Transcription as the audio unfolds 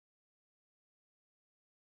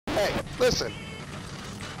Listen.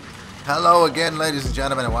 Hello again, ladies and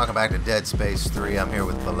gentlemen, and welcome back to Dead Space 3. I'm here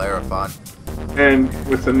with Bellerophon. And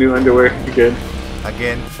with some new underwear again.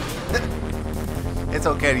 Again. It's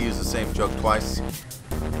okay to use the same joke twice.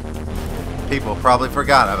 People probably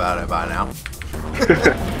forgot about it by now.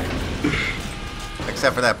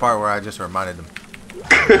 Except for that part where I just reminded them.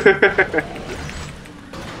 I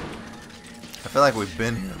feel like we've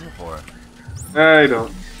been here before. I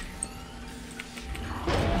don't.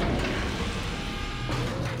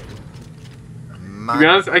 To be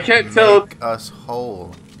honest, I can't tell. Make us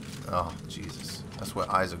whole. Oh, Jesus. That's what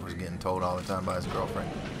Isaac was getting told all the time by his girlfriend.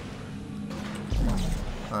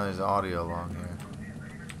 Oh, there's audio along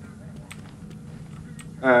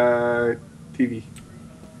here. TV.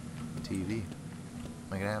 TV.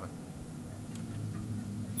 Make it happen.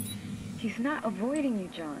 He's not avoiding you,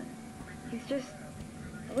 John. He's just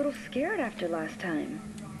a little scared after last time.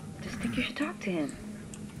 Just think you should talk to him.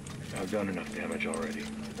 I've done enough damage already.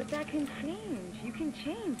 But that can change. You can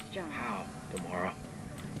change, John. How, Tamara?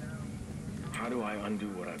 How do I undo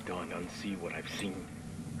what I've done, unsee what I've seen?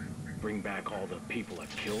 Bring back all the people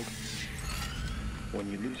I've killed? When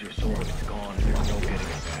you lose your soul, it's gone. There's no getting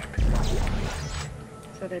it back.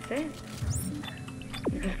 So that's it?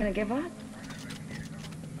 You're just gonna give up?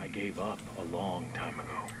 I gave up a long time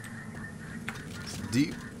ago. It's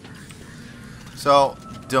deep. So,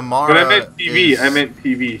 Damara But I meant TV. I meant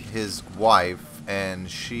TV. His wife, and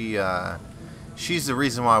she's the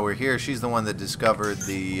reason why we're here. She's the one that discovered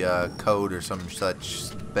the code or some such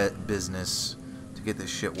business to get this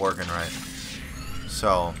shit working right.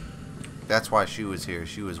 So, that's why she was here.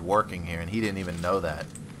 She was working here, and he didn't even know that.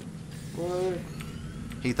 What?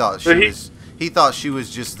 He thought he thought she was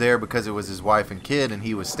just there because it was his wife and kid, and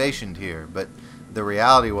he was stationed here. But the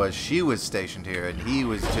reality was she was stationed here, and he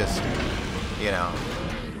was just, you know,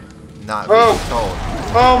 not being told.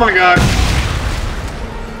 Oh my god.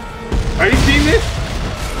 Are you seeing this?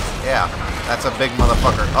 Yeah, that's a big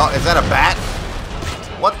motherfucker. Oh, is that a bat?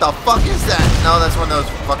 What the fuck is that? No, that's one of those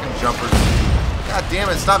fucking jumpers. God damn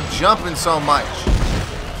it, stop jumping so much.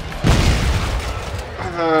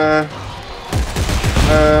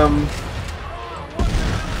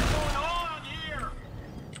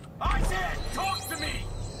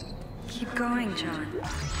 Keep going, John.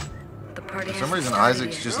 The party For some reason,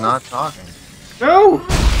 Isaac's just not talking. No!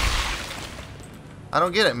 I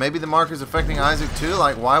don't get it. Maybe the marker's affecting Isaac too?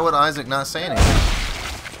 Like, why would Isaac not say anything?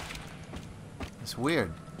 It's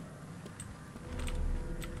weird.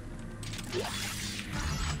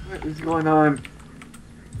 What is going on?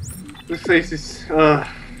 This place is,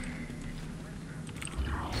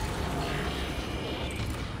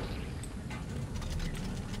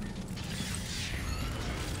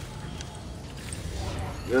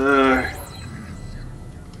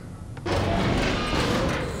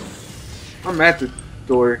 I'm at the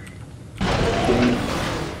door. Yeah,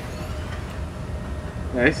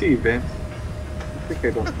 I see you, Vince. I think I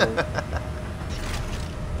don't know.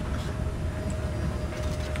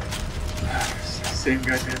 Same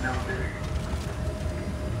goddamn elevator.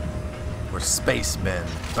 We're spacemen.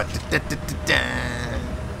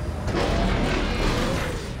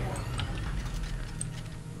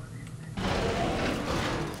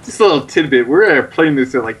 Just a little tidbit. We're playing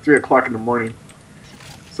this at like 3 o'clock in the morning.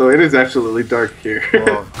 So it is absolutely dark here.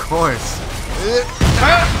 Well, of course.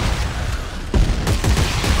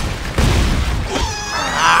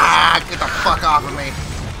 Ah, get the fuck off of me.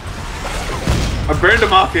 I burned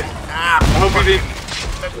him off you. Ah, I hope you didn't.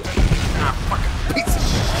 Ah, fucking piece of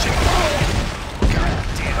shit.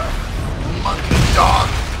 Goddamn monkey dog.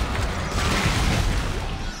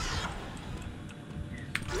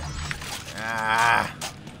 Ah.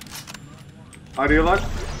 Audio log?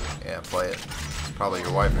 Yeah, play it. It's probably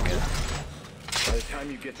your wife again. By the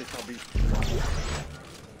time you get this,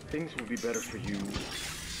 things will be better for you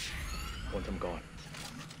once I'm gone.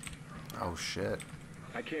 Oh shit.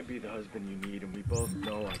 I can't be the husband you need, and we both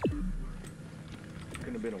know I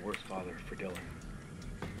couldn't have been a worse father for Dylan.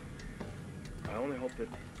 I only hope that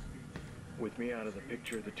with me out of the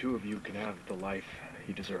picture, the two of you can have the life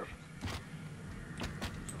you deserve.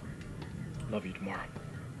 Love you tomorrow.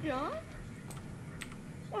 John?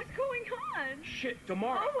 What's going on? Shit,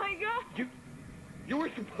 tomorrow. Oh my god! You were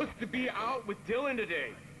supposed to be out with Dylan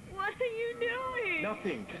today. What are you doing?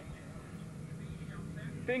 Nothing. Just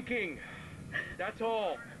thinking. That's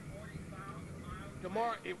all.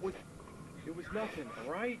 Tomorrow, it was nothing, all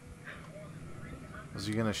right? Was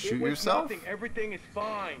you gonna shoot It was yourself? nothing. Everything is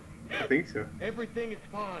fine. I think so. Everything is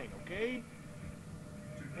fine, okay?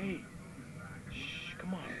 Hey, shh,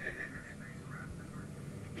 come on.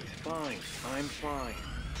 It's fine. I'm fine.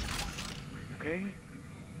 Okay?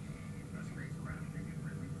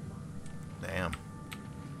 Damn.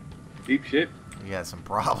 Deep shit. You got some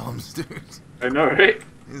problems, dude. I know, right?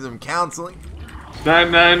 Need some counseling. Now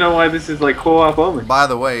I know why this is like co-op only. By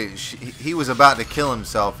the way, he was about to kill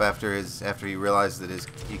himself after he realized that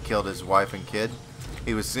he killed his wife and kid.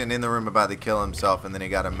 He was sitting in the room about to kill himself, and then he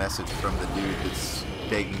got a message from the dude that's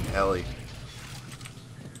dating Ellie.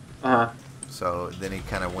 So then he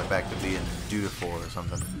kind of went back to being dutiful or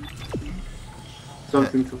something.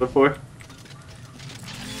 Something to look for.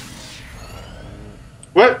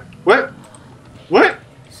 What? What? What?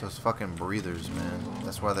 It's those fucking breathers, man.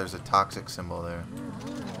 That's why there's a toxic symbol there.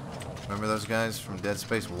 Remember those guys from Dead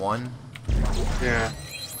Space 1? Yeah.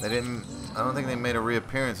 They didn't... I don't think they made a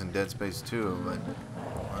reappearance in Dead Space 2, but...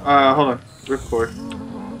 Hold on. Ripcord.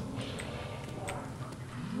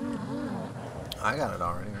 I got it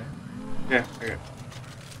already, right? Yeah, I got it.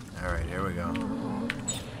 Alright, here we go.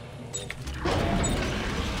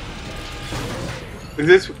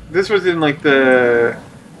 This was in like the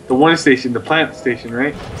one station, the plant station,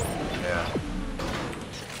 right? Yeah.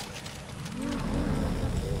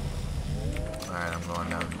 Alright, I'm going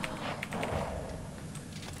down.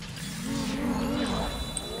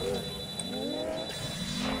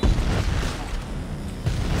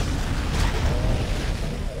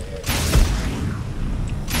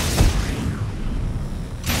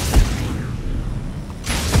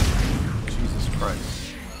 Jesus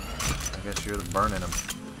Christ. I guess you're burning them.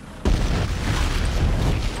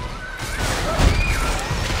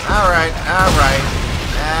 Alright, alright,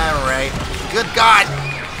 alright. Good God! Get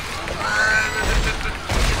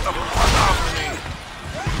the fuck off of me!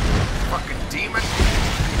 Fucking demon!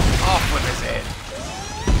 Off with his head!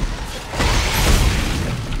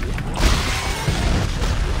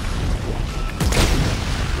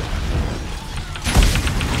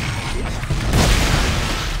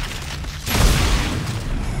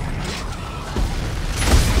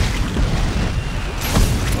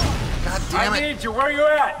 God damn it! I need you. Where you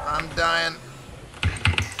at? I'm dying.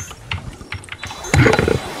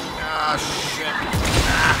 Ah, shit.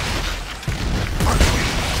 Ah.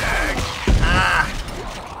 Fucking dag. Ah.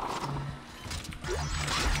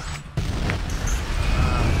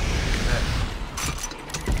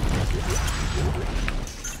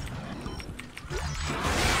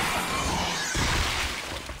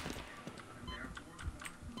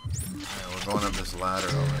 Alright, we're going up this ladder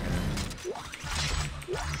over here.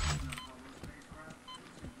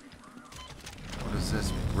 What is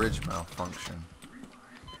this bridge malfunction?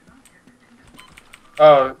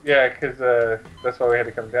 Oh, yeah, because that's why we had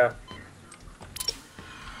to come down.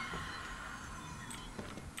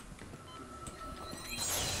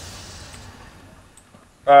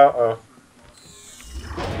 Uh-oh.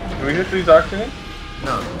 Did we just lose oxygen?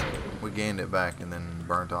 No, we gained it back and then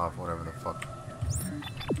burnt off whatever the fuck.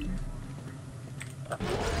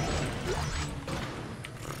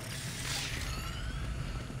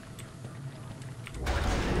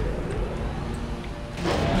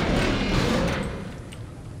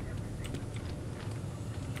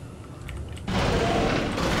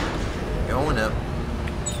 Going up.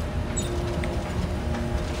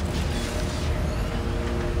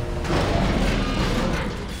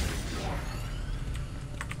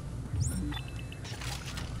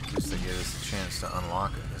 Just to give us a chance to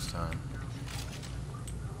unlock it this time.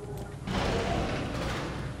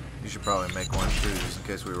 You should probably make one too, just in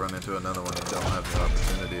case we run into another one and don't have the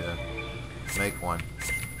opportunity to make one.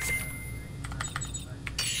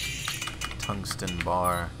 Tungsten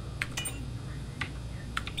bar.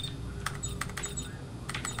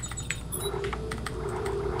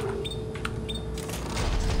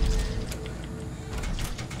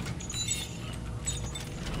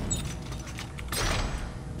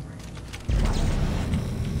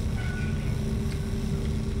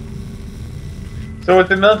 So with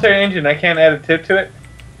the military engine, I can't add a tip to it?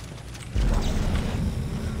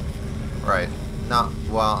 Right. Not,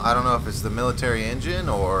 well, I don't know if it's the military engine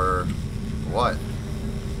or what.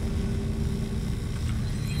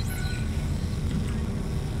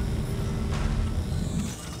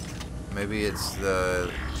 Maybe it's the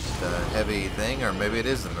heavy thing, or maybe it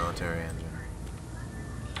is the military engine.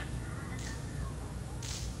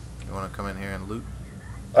 You want to come in here and loot?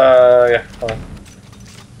 Yeah, hold on.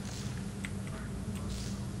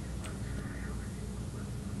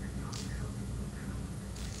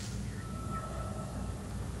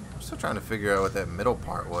 I'm still trying to figure out what that middle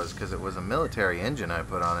part was, because it was a military engine I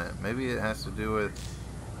put on it. Maybe it has to do with...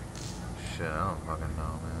 Shit, I don't fucking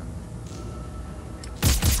know, man.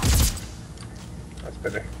 That's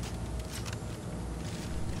better.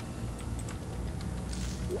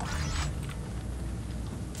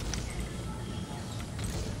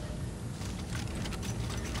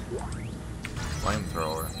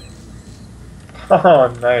 flamethrower. Oh,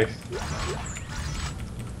 nice.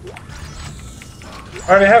 I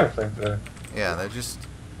already have a flamethrower. Yeah, they're just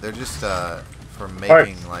for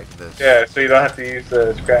making like this. Yeah, so you don't have to use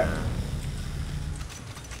the scrap. Yeah.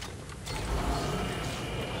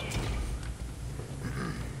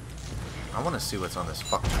 I want to see what's on this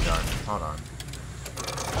fucking gun. Hold on.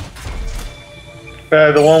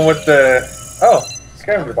 The one with the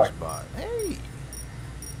scavenger box. Bot. Hey.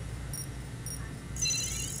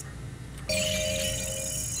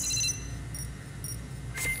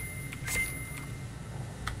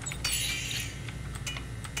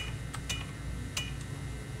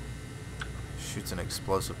 Shoots an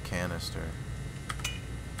explosive canister.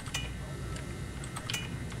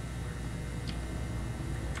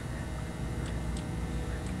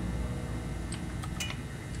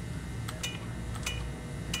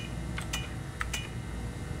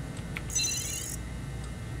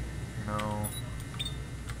 No.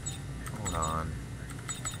 Hold on.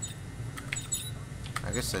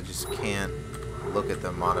 I guess I just can't look at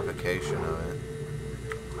the modification of it.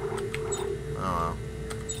 Oh well.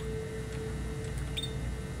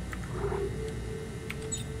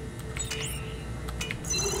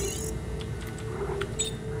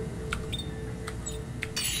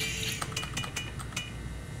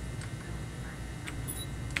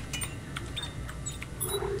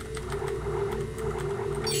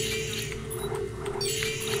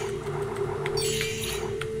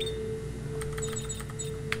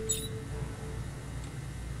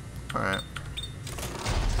 Alright.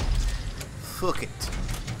 Fuck it.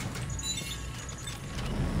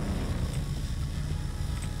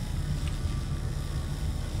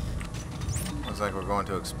 Looks like we're going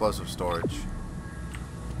to explosive storage.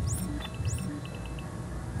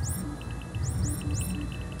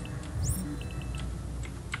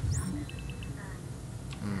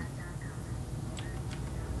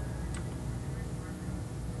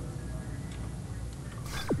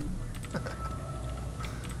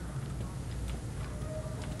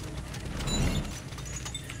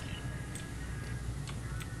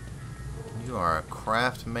 You are a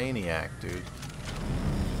craft maniac, dude.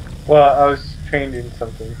 Well, I was trained in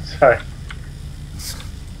something. Sorry.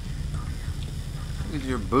 Look at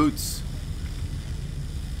your boots.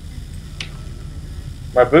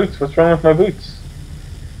 My boots? What's wrong with my boots?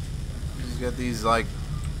 You got these like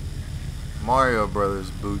Mario Brothers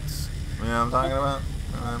boots. You know what I'm talking about?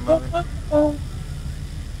 Remember that movie?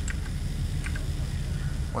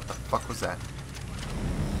 What the fuck was that?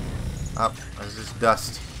 Up. There's just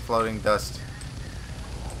dust. Floating dust.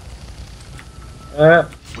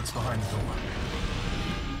 What's behind the door?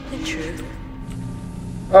 The truth.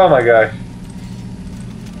 Oh my gosh.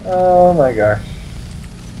 Oh my gosh.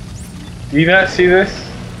 Do you not see this?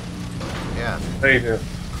 Yeah. No, you do.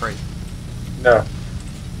 Crate. No.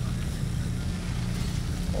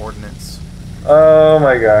 Ordnance. Oh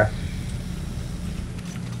my gosh.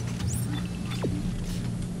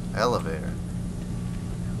 Elevator.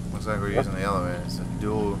 Looks like we're using the elevator. It's a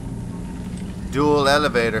dual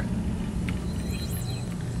elevator.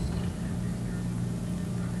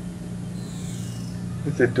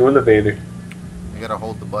 It's a dual elevator. You gotta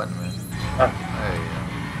hold the button, man. There you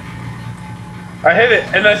I hit it,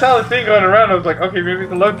 and I saw the thing going around. I was like, okay, maybe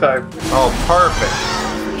it's a load time. go. Oh, perfect.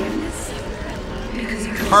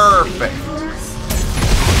 Perfect.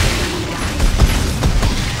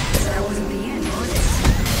 That wasn't the end, was it?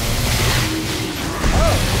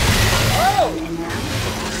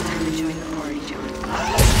 It's time to join the party, John.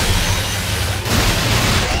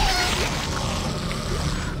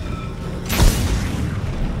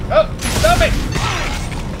 Oh, stop it!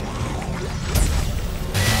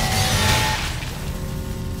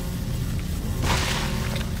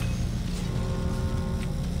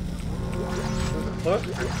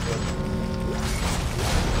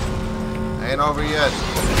 Ain't over yet.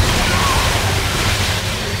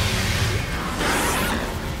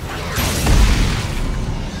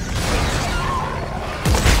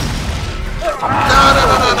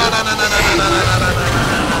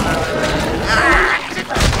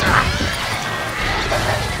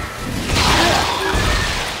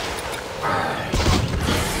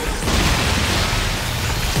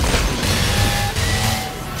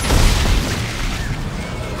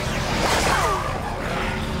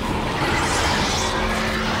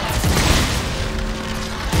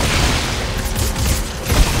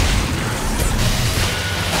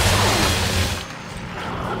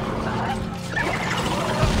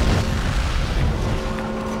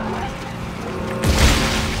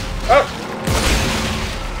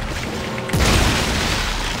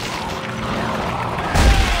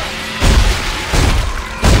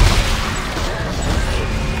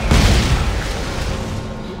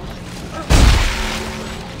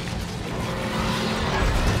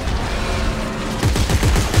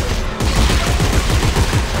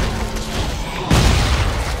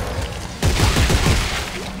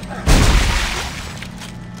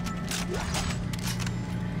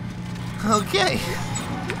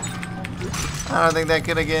 I don't think that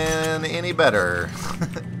could have gone any better.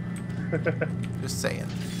 Just saying.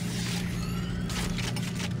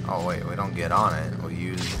 Oh wait, we don't get on it. We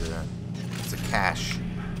use the... It's a cache.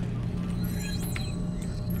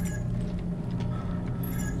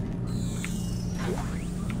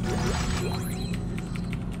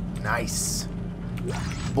 Nice.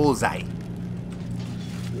 Bullseye.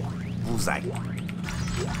 Bullseye.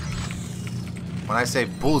 When I say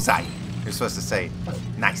bullseye, you're supposed to say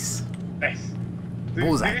nice. Nice.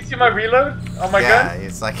 Bullseye. Did you see my reload on my gun? Yeah,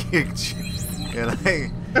 it's like you're like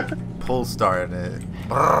pull starting it.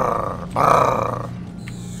 Brrr, brrr.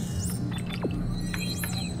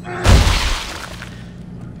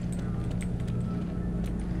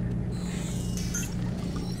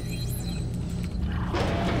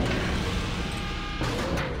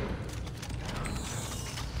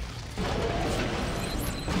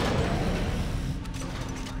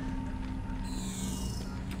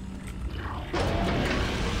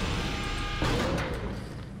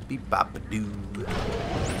 Beep bop a doo.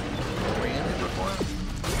 Ran it before?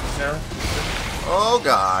 No. Oh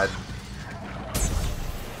god.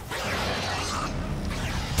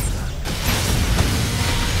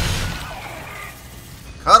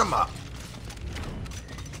 Cut him up.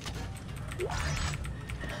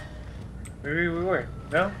 Maybe we were.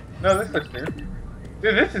 No? No, this looks new. Dude,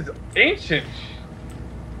 this is ancient.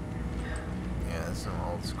 Yeah, that's some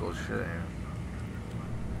old school shit here.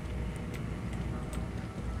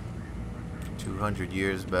 200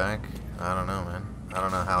 years back? I don't know, man. I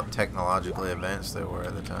don't know how technologically advanced they were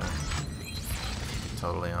at the time.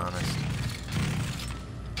 Totally honest.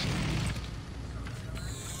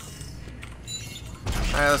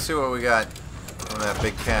 Alright, let's see what we got from that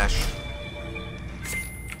big cache.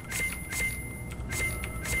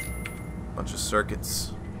 Bunch of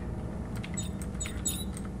circuits.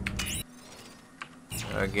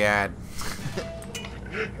 Oh god.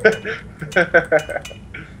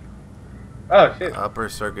 Oh shit. Upper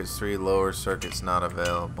circuits 3, lower circuits not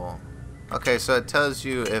available. Okay, so it tells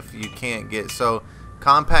you if you can't get... So,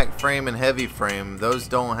 compact frame and heavy frame, those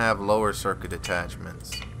don't have lower circuit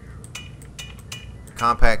attachments.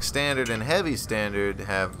 Compact standard and heavy standard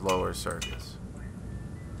have lower circuits.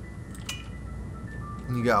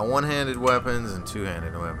 You got one-handed weapons and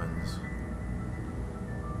two-handed weapons.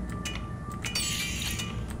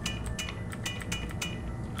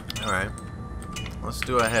 Alright. Let's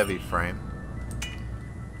do a heavy frame.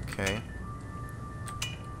 Okay.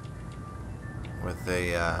 With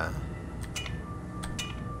a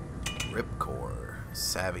ripcore,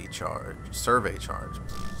 savvy charge, survey charge,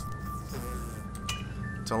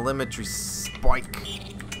 telemetry spike.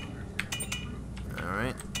 All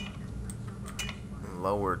right.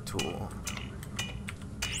 Lower tool.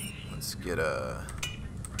 Let's get a.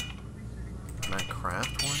 Can I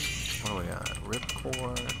craft one? What do we got?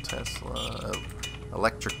 Ripcore, Tesla,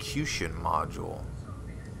 electrocution module.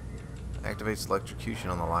 Activates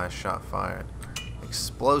electrocution on the last shot fired.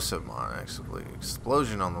 Explosive mod, actually.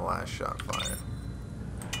 Explosion on the last shot fired.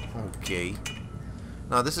 Okay.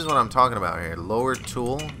 Now this is what I'm talking about here. Lower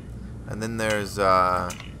tool, and then there's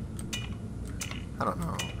I don't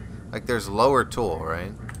know. Like there's lower tool,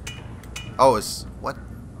 right? Oh, it's what?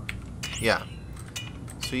 Yeah.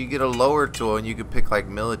 So you get a lower tool, and you could pick like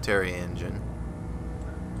military engine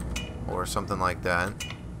or something like that.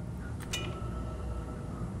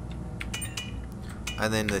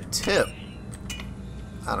 And then the tip,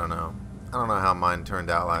 I don't know. I don't know how mine turned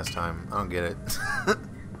out last time. I don't get it.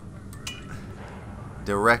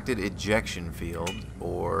 Directed ejection field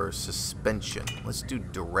or suspension. Let's do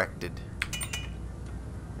directed.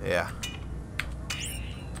 Yeah.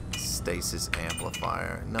 Stasis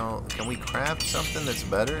amplifier. No, can we craft something that's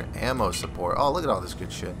better? Ammo support. Oh, look at all this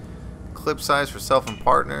good shit. Clip size for self and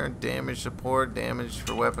partner, damage support, damage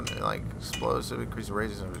for weapon like explosive, increase the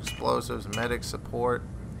ranges of explosives, medic support.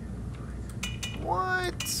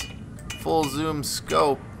 What? Full zoom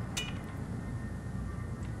scope.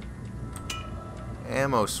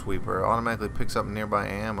 Ammo sweeper automatically picks up nearby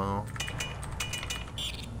ammo.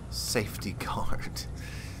 Safety guard.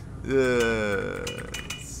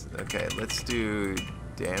 Okay, let's do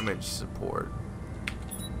damage support.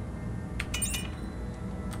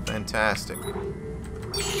 Fantastic.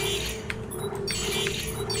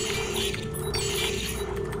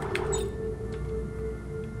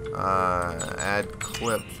 Add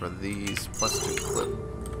clip for these. +2 clip.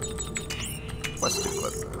 +2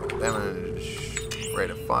 clip. Damage. Rate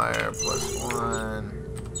of fire. +1.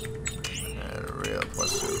 And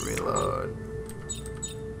 +2 reload.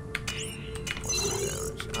 +2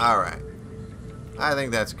 damage. Alright. I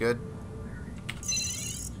think that's good.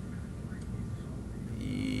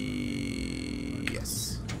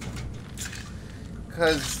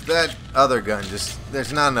 Because that other gun just...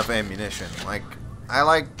 There's not enough ammunition. Like, I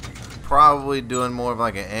like probably doing more of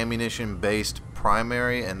like an ammunition-based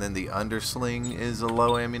primary, and then the undersling is a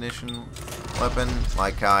low ammunition weapon.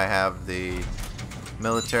 Like how I have the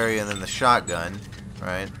military and then the shotgun,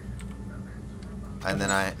 right? And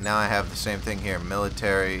then now I have the same thing here,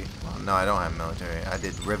 military. Well, no, I don't have military. I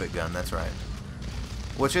did rivet gun, that's right.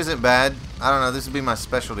 Which isn't bad. I don't know, this would be my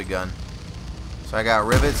specialty gun. So I got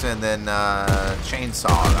rivets and then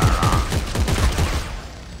chainsaw.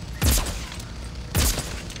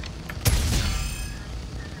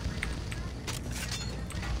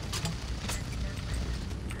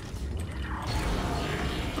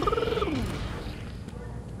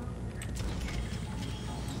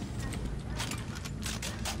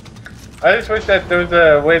 I just wish that there was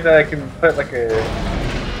a way that I can put like a,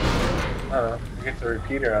 I don't know, I guess a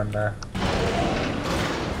repeater on that.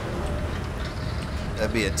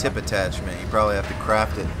 That'd be a tip attachment. You probably have to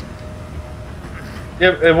craft it.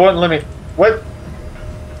 Yep, it won't let me. What?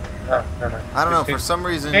 Oh, never mind. I don't know. For some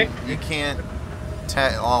reason, you can't.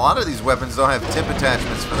 A lot of these weapons don't have tip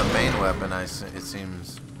attachments for the main weapon. It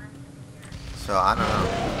seems. So I don't know.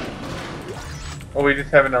 Well, we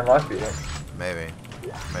just haven't unlocked it yet. Maybe.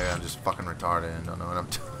 Maybe I'm just fucking retarded and don't know what I'm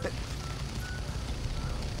doing.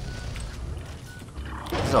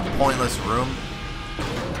 This is a pointless room.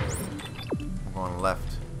 I'm going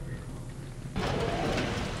left.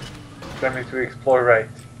 That means we explore right.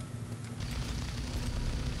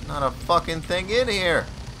 Not a fucking thing in here.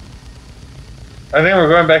 I think we're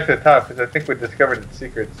going back to the top because I think we discovered its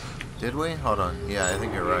secrets. Did we? Hold on. Yeah, I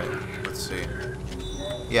think you're right. Let's see.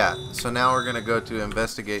 Yeah, so now we're gonna go to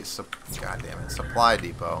investigate God damn it, supply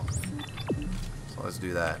depot. So let's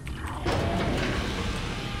do that.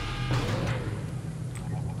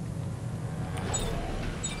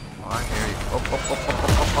 Oh, I hear you. Oh, oh, oh, oh,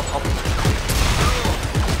 oh, oh,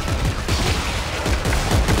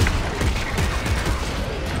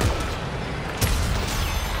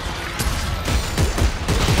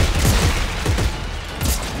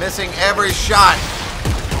 oh. Missing every shot.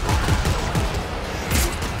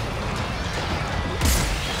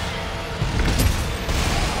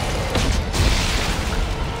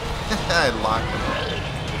 I locked him up.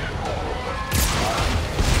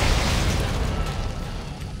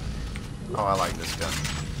 Oh, I like this gun.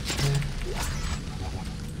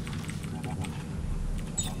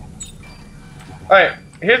 Alright,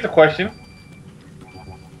 here's the question.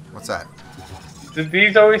 What's that? Did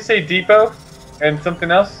these always say depot and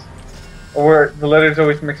something else? Or were the letters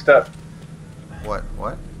always mixed up? What?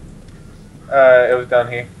 What? It was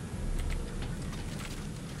down here.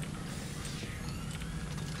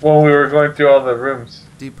 When we were going through all the rooms.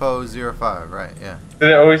 Depot 05, right, yeah. Did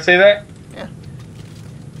it always say that? Yeah.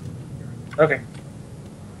 Okay.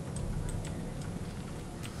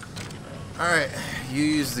 Alright, you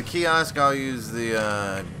use the kiosk, I'll use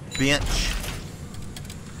the bench.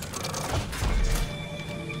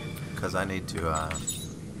 Because I need to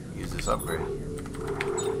use this upgrade.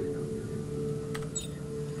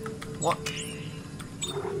 What?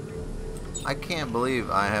 I can't believe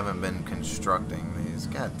I haven't been constructing these.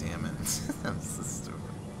 God damn it. I'm so stupid.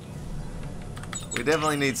 We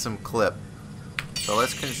definitely need some clip. So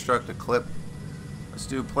let's construct a clip. Let's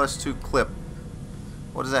do +2 clip.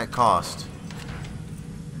 What does that cost?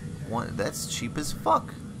 One, that's cheap as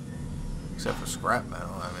fuck. Except for scrap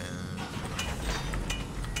metal, I mean.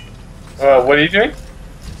 What are you doing?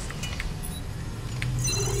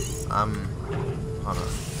 Hold on.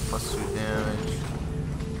 +2 damage.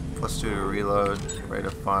 +2 to reload. Rate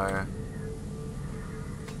of fire.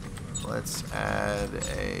 Let's add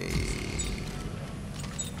a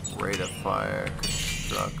rate of fire.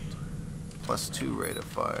 Construct. +2 rate of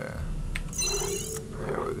fire.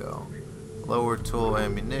 There we go. Lower tool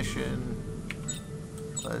ammunition.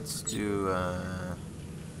 Let's do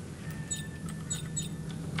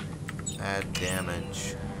add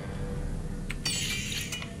damage.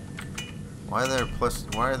 Why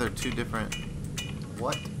are there two different?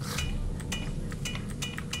 What?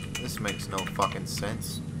 This makes no fucking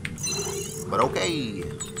sense. But okay.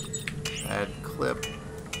 Add clip.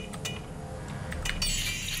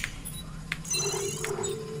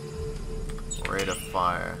 Rate of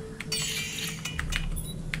fire.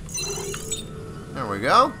 There we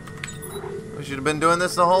go. We should have been doing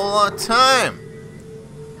this the whole time.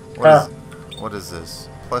 What is this?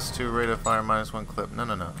 +2 rate of fire, -1 clip. No,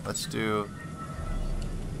 no, no. Let's do...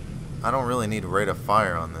 I don't really need rate of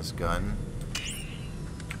fire on this gun.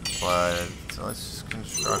 But so let's just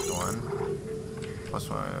construct one.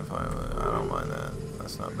 +1 rate of fire. I don't mind that.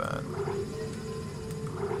 That's not bad.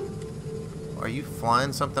 Are you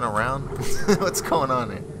flying something around? What's going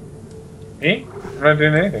on here? Me? I'm not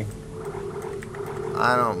doing anything.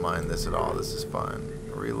 I don't mind this at all. This is fine.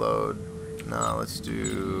 Reload. No, let's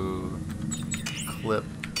do clip.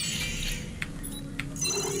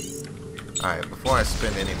 Alright, before I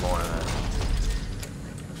spend any more of that,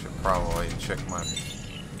 I should probably check my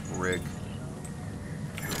rig.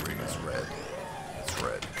 The rig is red. It's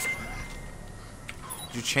red.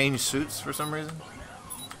 Did you change suits for some reason?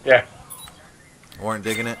 Yeah. Weren't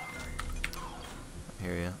digging it? I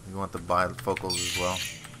hear you. You want the bifocals as well?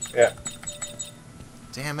 Yeah.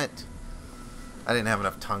 Damn it. I didn't have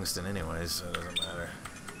enough tungsten anyways, so it doesn't matter.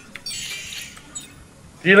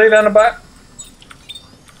 Do you lay down a bot?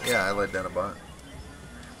 Yeah, I laid down a bot.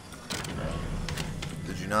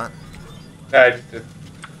 Did you not? No, I just did.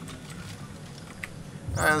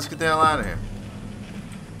 Alright, let's get the hell out of here.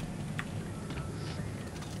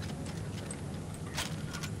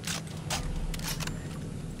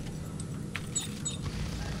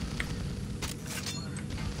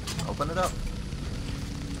 Open it up.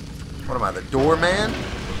 What am I, the doorman?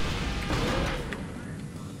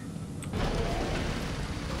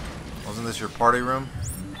 Wasn't this your party room?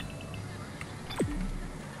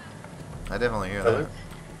 I definitely hear that.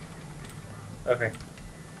 Okay.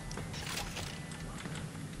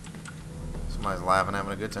 Somebody's laughing,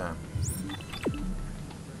 having a good time.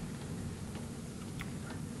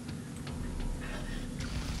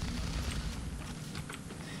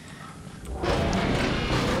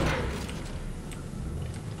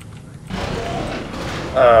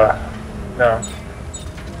 No.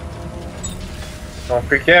 Don't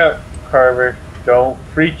freak out, Carver. Don't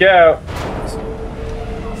freak out.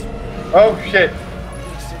 Oh shit.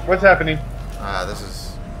 What's happening? Ah, this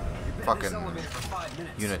is fucking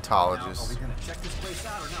unitologist.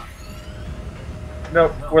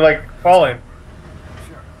 No, we're like falling.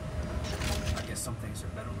 Sure. I guess some things are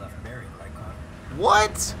better left buried, right, Carver?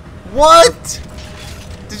 What? What?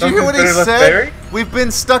 Did you hear what he Something's better left said? buried? We've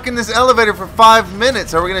been stuck in this elevator for 5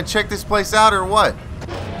 minutes. Are we gonna check this place out or what?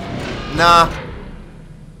 Nah.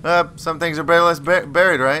 Some things are better left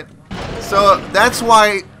buried, right? So that's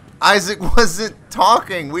why Isaac wasn't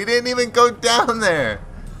talking. We didn't even go down there.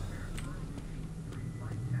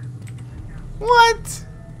 What?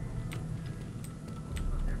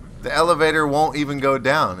 The elevator won't even go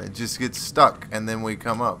down. It just gets stuck, and then we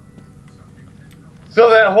come up. So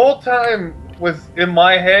that whole time was in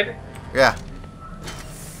my head? Yeah.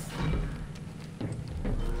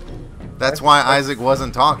 That's why Isaac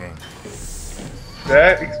wasn't talking.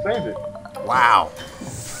 That explains it. Wow.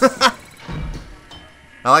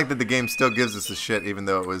 I like that the game still gives us the shit, even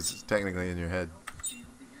though it was technically in your head.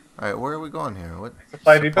 Alright, where are we going here? What?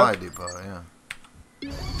 Supply depot? Depot,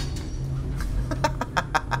 yeah.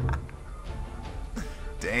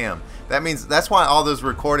 Damn. That means, that's why all those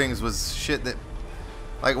recordings was shit that...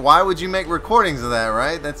 Like, why would you make recordings of that,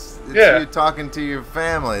 right? It's Yeah. you talking to your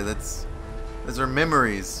family. Those are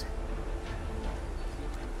memories.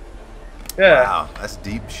 Yeah. Wow, that's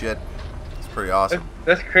deep shit. It's pretty awesome.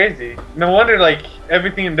 That's crazy. No wonder, like,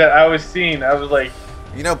 everything that I was seeing, I was like...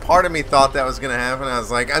 You know, part of me thought that was going to happen. I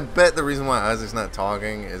was like, I bet the reason why Isaac's not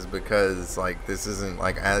talking is because, like, this isn't,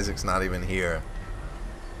 like, Isaac's not even here.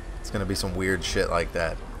 It's going to be some weird shit like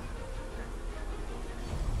that.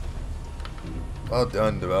 Well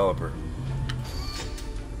done, developer.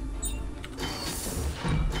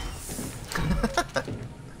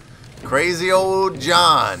 Crazy old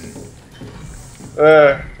John.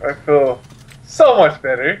 I feel so much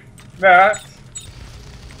better. Not.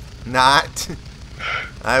 Not.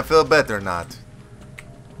 I feel better not.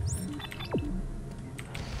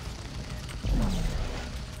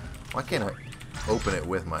 Why can't I open it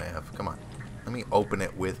with my F? Come on. Let me open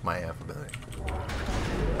it with my F ability.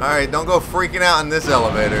 Alright, don't go freaking out in this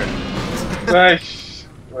elevator. Nice.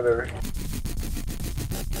 Whatever.